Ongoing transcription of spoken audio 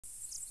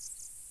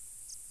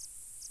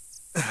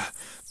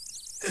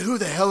Who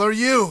the hell are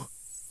you?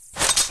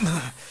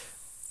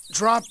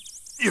 Drop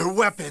your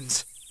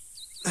weapons.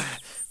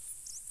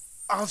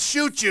 I'll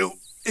shoot you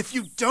if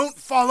you don't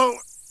follow...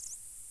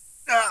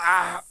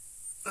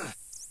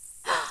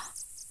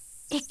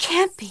 It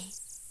can't be.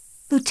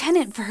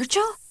 Lieutenant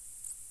Virgil?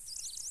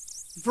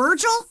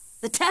 Virgil?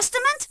 The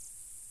Testament?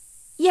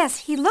 Yes,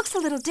 he looks a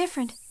little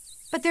different,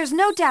 but there's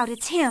no doubt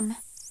it's him.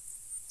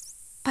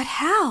 But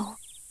how?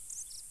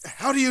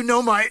 How do you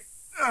know my...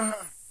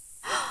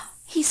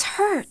 He's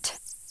hurt.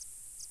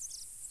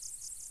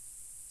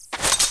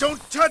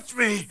 Don't touch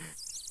me!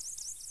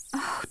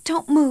 Oh,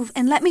 don't move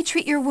and let me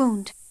treat your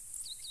wound.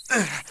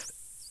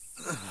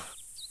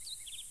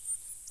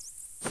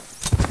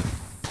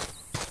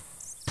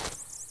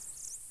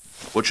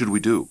 What should we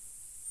do?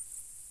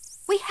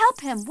 We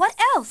help him. What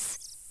else?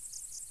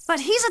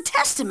 But he's a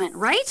Testament,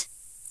 right?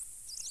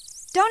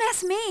 Don't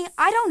ask me.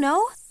 I don't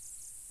know.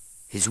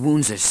 His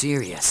wounds are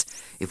serious.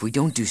 If we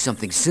don't do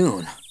something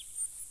soon...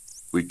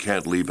 We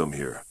can't leave him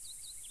here.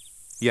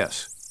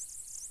 Yes.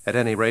 At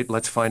any rate,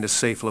 let's find a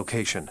safe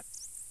location.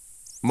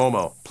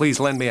 Momo, please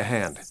lend me a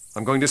hand.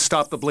 I'm going to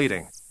stop the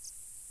bleeding.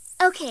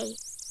 Okay.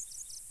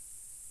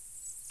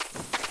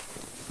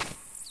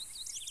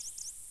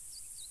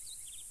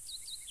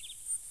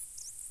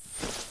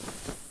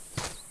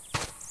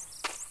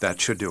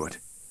 That should do it.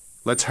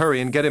 Let's hurry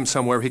and get him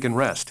somewhere he can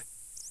rest.